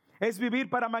es vivir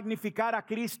para magnificar a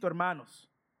Cristo, hermanos.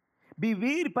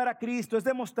 Vivir para Cristo es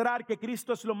demostrar que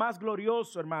Cristo es lo más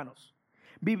glorioso, hermanos.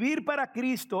 Vivir para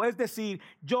Cristo es decir,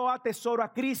 yo atesoro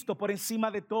a Cristo por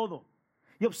encima de todo.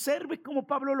 Y observe cómo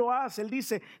Pablo lo hace. Él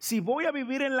dice, si voy a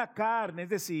vivir en la carne, es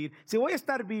decir, si voy a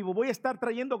estar vivo, voy a estar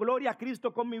trayendo gloria a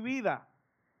Cristo con mi vida.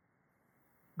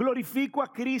 Glorifico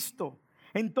a Cristo.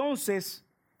 Entonces,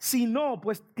 si no,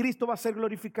 pues Cristo va a ser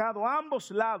glorificado. A ambos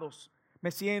lados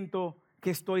me siento que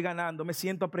estoy ganando, me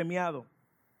siento apremiado.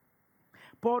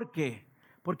 ¿Por qué?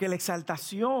 Porque la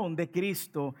exaltación de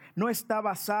Cristo no está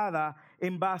basada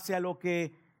en base a lo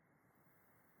que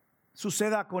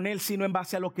suceda con Él, sino en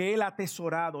base a lo que Él ha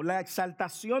atesorado. La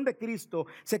exaltación de Cristo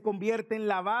se convierte en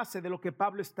la base de lo que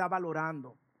Pablo está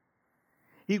valorando.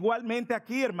 Igualmente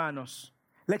aquí, hermanos,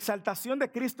 la exaltación de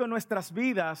Cristo en nuestras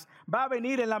vidas va a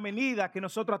venir en la medida que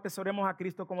nosotros atesoremos a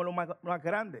Cristo como lo más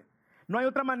grande. No hay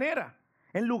otra manera.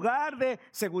 En lugar de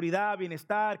seguridad,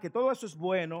 bienestar, que todo eso es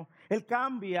bueno, Él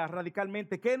cambia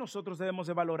radicalmente que nosotros debemos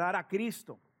de valorar a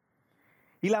Cristo.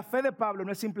 Y la fe de Pablo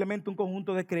no es simplemente un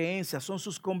conjunto de creencias, son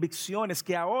sus convicciones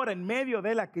que ahora en medio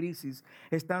de la crisis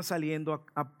están saliendo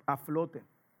a flote.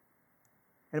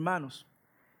 Hermanos,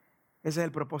 ese es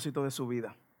el propósito de su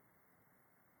vida.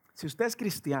 Si usted es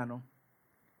cristiano,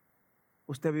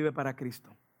 usted vive para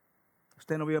Cristo.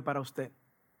 Usted no vive para usted.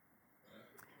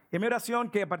 Y es mi oración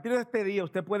que a partir de este día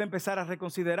usted pueda empezar a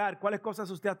reconsiderar cuáles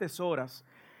cosas usted atesora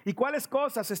y cuáles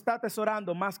cosas está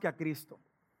atesorando más que a Cristo.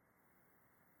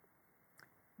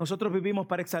 Nosotros vivimos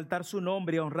para exaltar su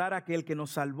nombre y honrar a aquel que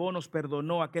nos salvó, nos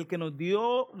perdonó, aquel que nos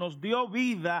dio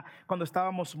vida cuando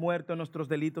estábamos muertos en nuestros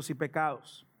delitos y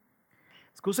pecados.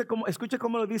 Escuche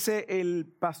cómo lo dice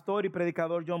el pastor y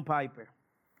predicador John Piper.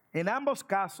 En ambos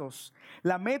casos,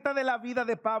 la meta de la vida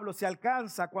de Pablo se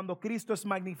alcanza cuando Cristo es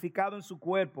magnificado en su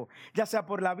cuerpo, ya sea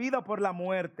por la vida o por la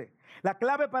muerte. La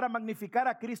clave para magnificar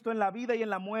a Cristo en la vida y en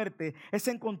la muerte es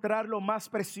encontrar lo más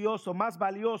precioso, más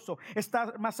valioso,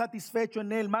 estar más satisfecho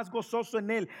en Él, más gozoso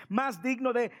en Él, más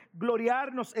digno de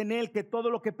gloriarnos en Él que todo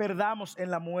lo que perdamos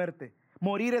en la muerte.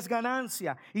 Morir es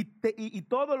ganancia y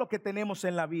todo lo que tenemos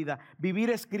en la vida, vivir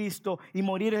es Cristo y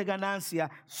morir es ganancia.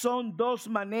 Son dos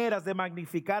maneras de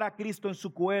magnificar a Cristo en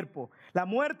su cuerpo. La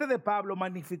muerte de Pablo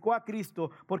magnificó a Cristo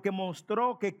porque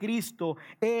mostró que Cristo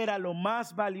era lo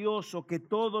más valioso que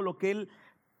todo lo que él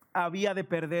había de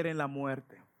perder en la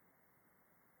muerte.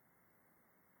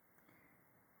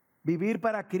 Vivir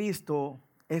para Cristo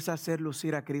es hacer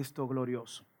lucir a Cristo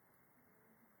glorioso.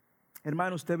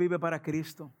 Hermano, ¿usted vive para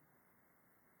Cristo?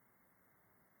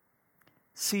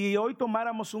 Si hoy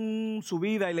tomáramos su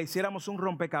vida y le hiciéramos un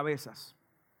rompecabezas,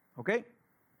 ¿ok?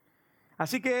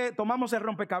 Así que tomamos el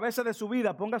rompecabezas de su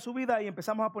vida, ponga su vida y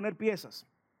empezamos a poner piezas.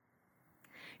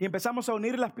 Y empezamos a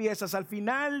unir las piezas. Al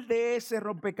final de ese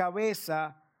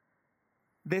rompecabezas,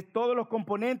 de todos los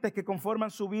componentes que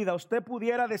conforman su vida, ¿usted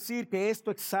pudiera decir que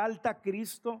esto exalta a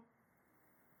Cristo?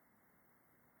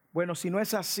 Bueno, si no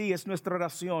es así, es nuestra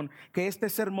oración que este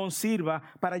sermón sirva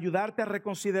para ayudarte a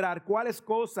reconsiderar cuáles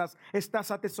cosas estás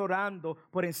atesorando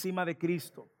por encima de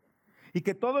Cristo. Y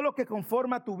que todo lo que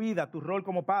conforma tu vida, tu rol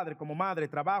como padre, como madre,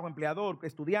 trabajo, empleador,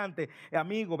 estudiante,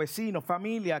 amigo, vecino,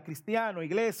 familia, cristiano,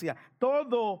 iglesia,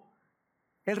 todo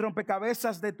el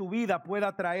rompecabezas de tu vida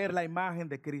pueda traer la imagen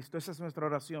de Cristo. Esa es nuestra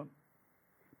oración.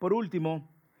 Por último,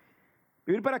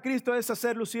 vivir para Cristo es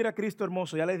hacer lucir a Cristo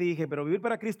hermoso, ya les dije, pero vivir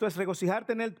para Cristo es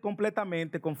regocijarte en Él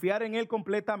completamente, confiar en Él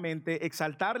completamente,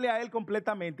 exaltarle a Él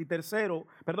completamente.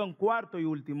 Y cuarto y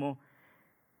último,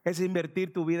 es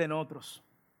invertir tu vida en otros.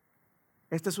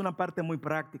 Esta es una parte muy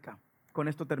práctica, con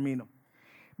esto termino.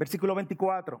 Versículo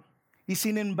 24. Y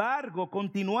sin embargo,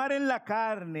 continuar en la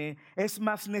carne es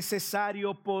más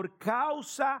necesario por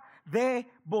causa de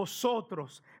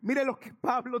vosotros. Mire lo que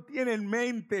Pablo tiene en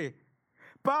mente.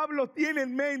 Pablo tiene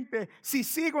en mente, si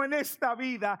sigo en esta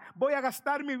vida, voy a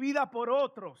gastar mi vida por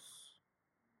otros.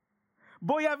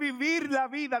 Voy a vivir la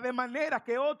vida de manera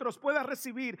que otros puedan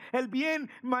recibir el bien,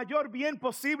 mayor bien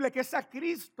posible, que es a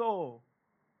Cristo.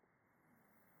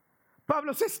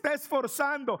 Pablo se está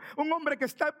esforzando, un hombre que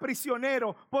está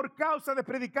prisionero por causa de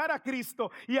predicar a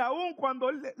Cristo. Y aun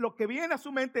cuando lo que viene a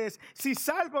su mente es, si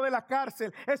salgo de la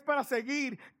cárcel, es para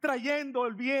seguir trayendo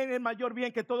el bien, el mayor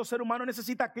bien que todo ser humano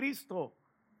necesita a Cristo.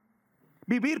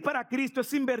 Vivir para Cristo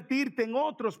es invertirte en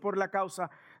otros por la causa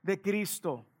de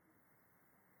Cristo.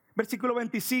 Versículo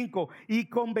 25, y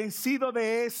convencido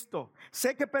de esto,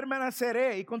 sé que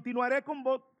permaneceré y continuaré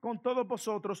con todos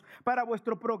vosotros para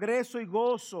vuestro progreso y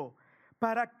gozo,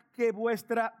 para que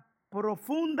vuestra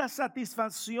profunda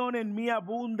satisfacción en mí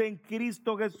abunde en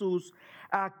Cristo Jesús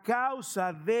a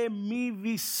causa de mi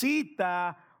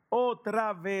visita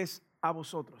otra vez a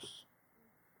vosotros.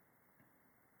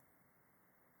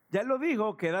 Ya él lo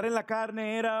dijo, quedar en la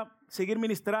carne era seguir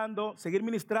ministrando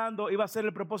iba a ser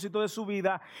el propósito de su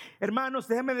vida. Hermanos,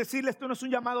 déjenme decirles, esto no es un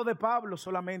llamado de Pablo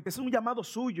solamente, es un llamado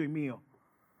suyo y mío.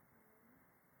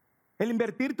 El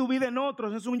invertir tu vida en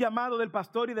otros es un llamado del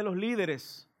pastor y de los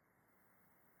líderes.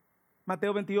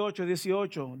 Mateo 28,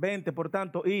 18, 20, por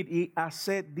tanto, id y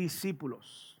haced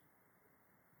discípulos.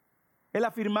 Él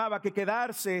afirmaba que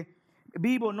quedarse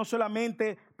vivo no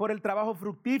solamente por el trabajo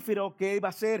fructífero que iba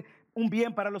a ser un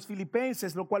bien para los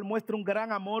filipenses, lo cual muestra un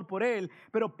gran amor por él,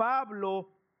 pero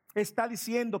Pablo está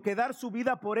diciendo que dar su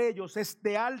vida por ellos es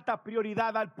de alta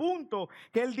prioridad, al punto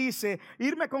que él dice,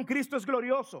 irme con Cristo es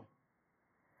glorioso.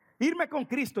 Irme con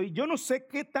Cristo, y yo no sé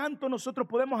qué tanto nosotros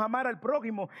podemos amar al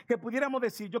prójimo que pudiéramos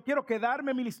decir, yo quiero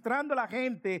quedarme ministrando a la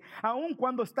gente, aun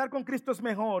cuando estar con Cristo es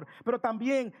mejor, pero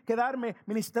también quedarme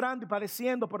ministrando y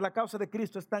padeciendo por la causa de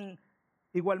Cristo es tan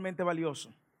igualmente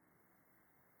valioso.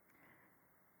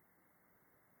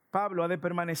 Pablo ha de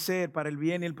permanecer para el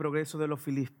bien y el progreso de los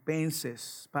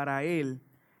filipenses. Para él,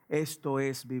 esto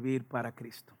es vivir para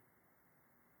Cristo.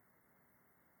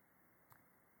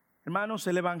 Hermanos,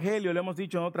 el Evangelio, lo hemos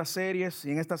dicho en otras series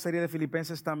y en esta serie de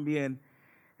Filipenses también,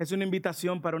 es una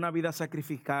invitación para una vida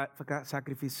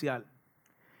sacrificial.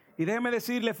 Y déjeme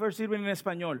decirle, First Serving en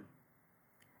español,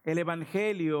 el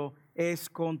Evangelio es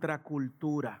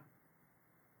contracultura.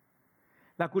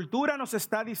 La cultura nos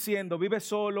está diciendo, vive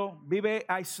solo, vive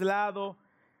aislado,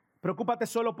 preocúpate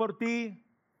solo por ti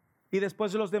y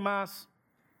después de los demás.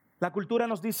 La cultura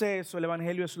nos dice eso, el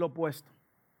Evangelio es lo opuesto.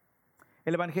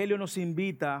 El Evangelio nos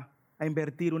invita a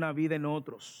invertir una vida en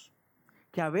otros,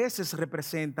 que a veces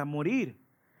representa morir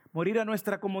a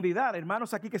nuestra comodidad.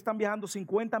 Hermanos aquí que están viajando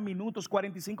 50 minutos,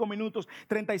 45 minutos,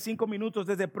 35 minutos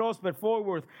desde Prosper, Fort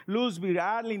Worth, Louisville,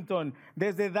 Arlington,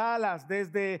 desde Dallas,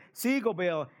 desde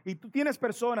Seagoville, y tú tienes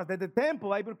personas desde Temple,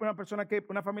 hay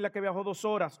una familia que viajó 2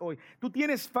 horas hoy. Tú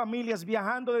tienes familias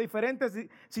viajando de diferentes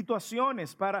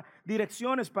situaciones, para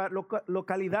direcciones, para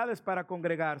localidades para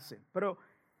congregarse, pero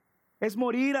es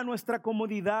morir a nuestra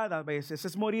comodidad a veces,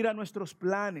 es morir a nuestros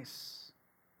planes.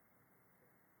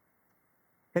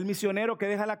 El misionero que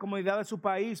deja la comodidad de su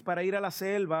país para ir a la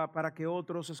selva para que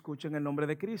otros escuchen el nombre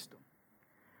de Cristo.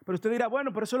 Pero usted dirá,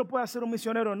 bueno, pero eso lo puede hacer un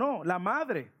misionero. No, la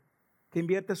madre que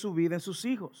invierte su vida en sus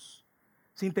hijos,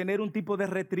 sin tener un tipo de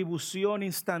retribución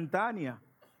instantánea,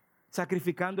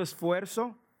 sacrificando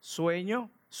esfuerzo,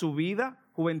 sueño, su vida,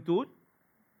 juventud.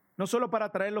 No solo para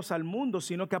traerlos al mundo,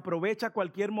 sino que aprovecha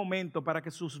cualquier momento para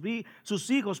que sus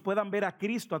hijos puedan ver a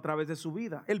Cristo a través de su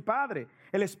vida. El padre,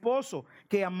 el esposo,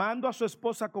 que amando a su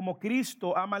esposa como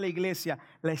Cristo ama a la iglesia,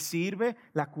 le sirve,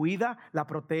 la cuida, la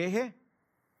protege.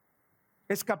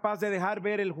 Es capaz de dejar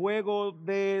ver el juego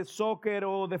de soccer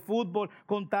o de fútbol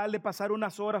con tal de pasar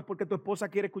unas horas porque tu esposa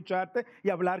quiere escucharte y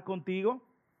hablar contigo.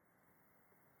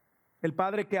 El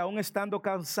padre que aún estando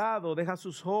cansado deja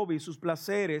sus hobbies, sus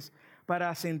placeres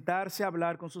para sentarse a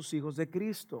hablar con sus hijos de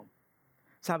Cristo,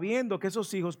 sabiendo que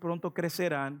esos hijos pronto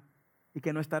crecerán y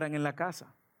que no estarán en la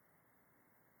casa.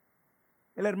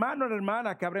 El hermano o la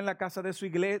hermana que abren la casa de su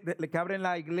iglesia,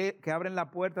 que abren la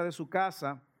puerta de su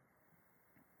casa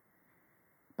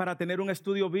para tener un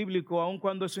estudio bíblico, aun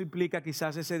cuando eso implica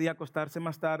quizás ese día acostarse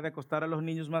más tarde, acostar a los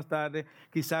niños más tarde,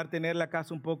 quizás tener la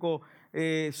casa un poco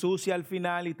sucia al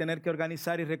final y tener que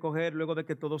organizar y recoger luego de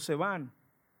que todos se van.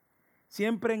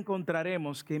 Siempre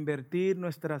encontraremos que invertir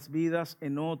nuestras vidas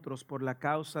en otros por la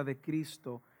causa de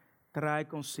Cristo trae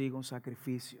consigo un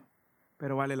sacrificio,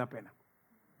 pero vale la pena.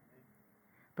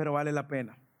 Pero vale la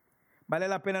pena. Vale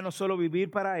la pena no solo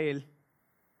vivir para Él,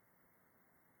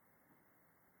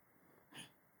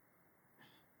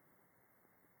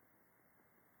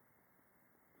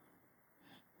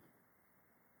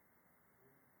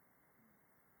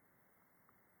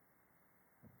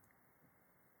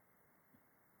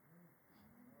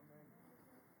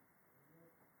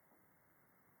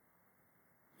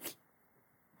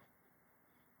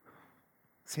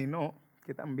 sino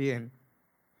que también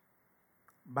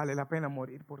vale la pena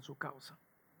morir por su causa.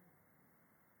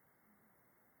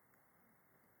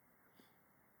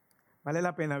 Vale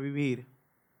la pena vivir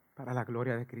para la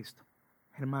gloria de Cristo.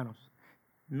 Hermanos,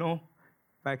 no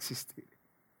va a existir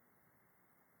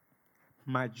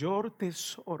mayor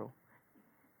tesoro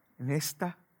en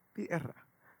esta tierra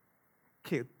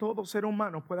que todo ser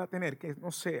humano pueda tener que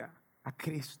no sea a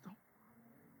Cristo.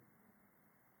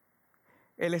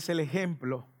 Él es el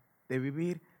ejemplo de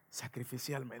vivir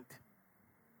sacrificialmente.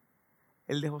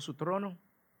 Él dejó su trono,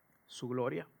 su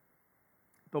gloria,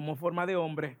 tomó forma de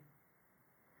hombre,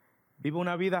 vive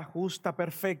una vida justa,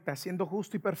 perfecta, siendo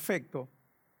justo y perfecto.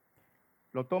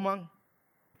 Lo toman,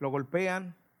 lo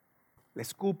golpean, le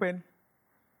escupen,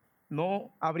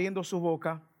 no abriendo su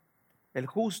boca. El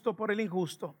justo por el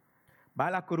injusto va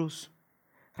a la cruz,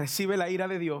 recibe la ira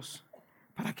de Dios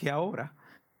para que ahora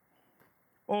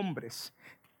hombres,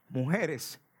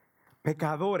 mujeres,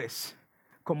 pecadores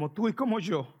como tú y como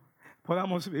yo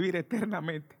podamos vivir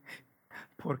eternamente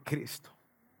por Cristo.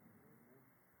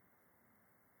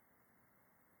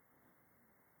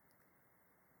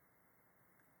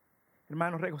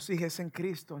 Hermanos, regocíjese en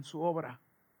Cristo, en su obra.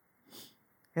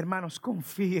 Hermanos,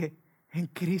 confíe en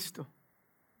Cristo.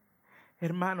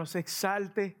 Hermanos,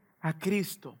 exalte a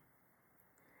Cristo.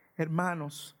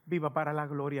 Hermanos, viva para la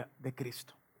gloria de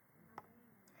Cristo.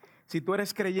 Si tú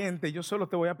eres creyente, yo solo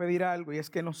te voy a pedir algo, y es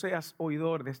que no seas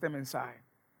oidor de este mensaje.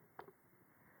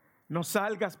 No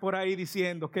salgas por ahí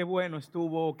diciendo qué bueno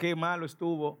estuvo, qué malo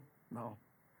estuvo. No.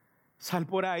 Sal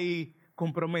por ahí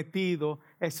comprometido,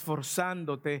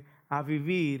 esforzándote a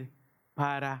vivir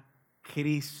para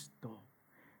Cristo.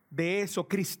 De eso,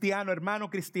 cristiano, hermano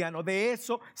cristiano, de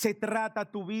eso se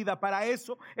trata tu vida. Para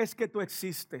eso es que tú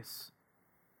existes.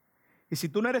 Y si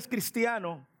tú no eres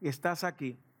cristiano y estás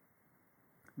aquí,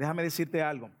 déjame decirte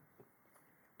algo.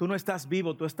 Tú no estás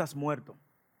vivo, tú estás muerto.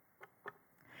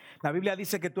 La Biblia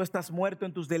dice que tú estás muerto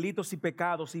en tus delitos y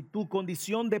pecados, y tu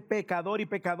condición de pecador y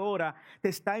pecadora te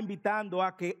está invitando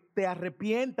a que te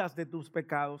arrepientas de tus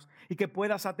pecados y que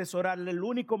puedas atesorar el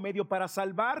único medio para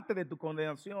salvarte de tu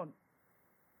condenación.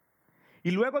 Y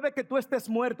luego de que tú estés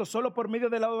muerto, solo por medio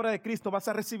de la obra de Cristo vas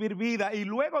a recibir vida, y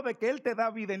luego de que Él te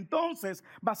da vida, entonces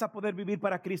vas a poder vivir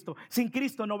para Cristo. Sin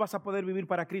Cristo no vas a poder vivir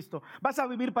para Cristo. Vas a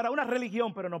vivir para una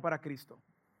religión, pero no para Cristo.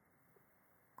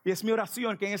 Y es mi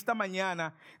oración que en esta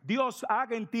mañana Dios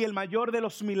haga en ti el mayor de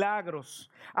los milagros.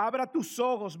 Abra tus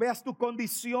ojos, veas tu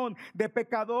condición de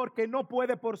pecador que no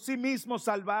puede por sí mismo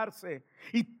salvarse,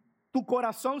 y tu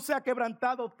corazón sea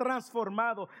quebrantado,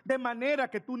 transformado, de manera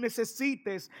que tú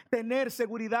necesites tener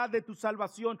seguridad de tu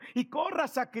salvación y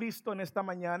corras a Cristo en esta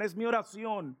mañana. Es mi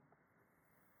oración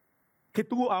que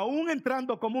tú, aún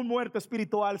entrando como un muerto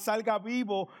espiritual, salga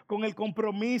vivo con el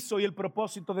compromiso y el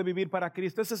propósito de vivir para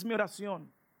Cristo. Esa es mi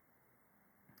oración.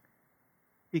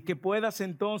 Y que puedas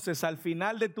entonces al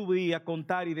final de tu día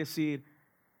contar y decir: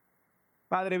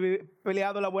 Padre, he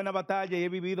peleado la buena batalla y he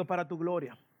vivido para tu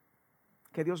gloria.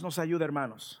 Que Dios nos ayude,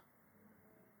 hermanos.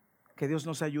 Que Dios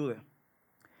nos ayude.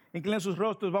 Inclinen sus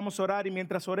rostros, vamos a orar, y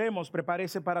mientras oremos,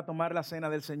 prepárese para tomar la cena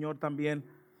del Señor también,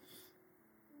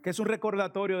 que es un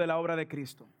recordatorio de la obra de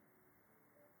Cristo.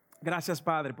 Gracias,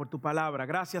 Padre, por tu palabra.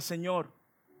 Gracias, Señor,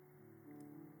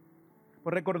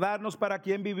 por recordarnos para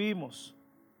quién vivimos.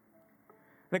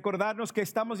 Recordarnos que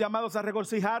estamos llamados a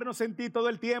regocijarnos en ti todo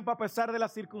el tiempo a pesar de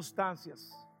las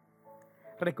circunstancias.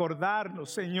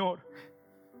 Recordarnos, Señor,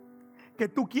 que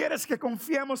tú quieres que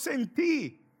confiemos en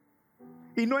ti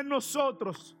y no en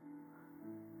nosotros.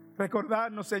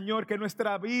 Recordarnos, Señor, que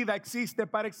nuestra vida existe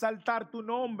para exaltar tu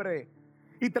nombre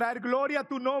y traer gloria a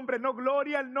tu nombre, no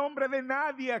gloria al nombre de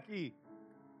nadie aquí.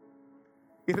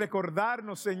 Y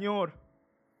recordarnos, Señor,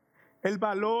 el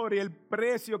valor y el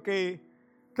precio que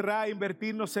trae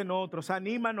invertirnos en otros.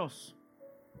 Anímanos.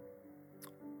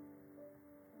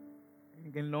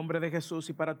 En el nombre de Jesús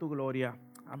y para tu gloria.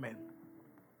 Amén.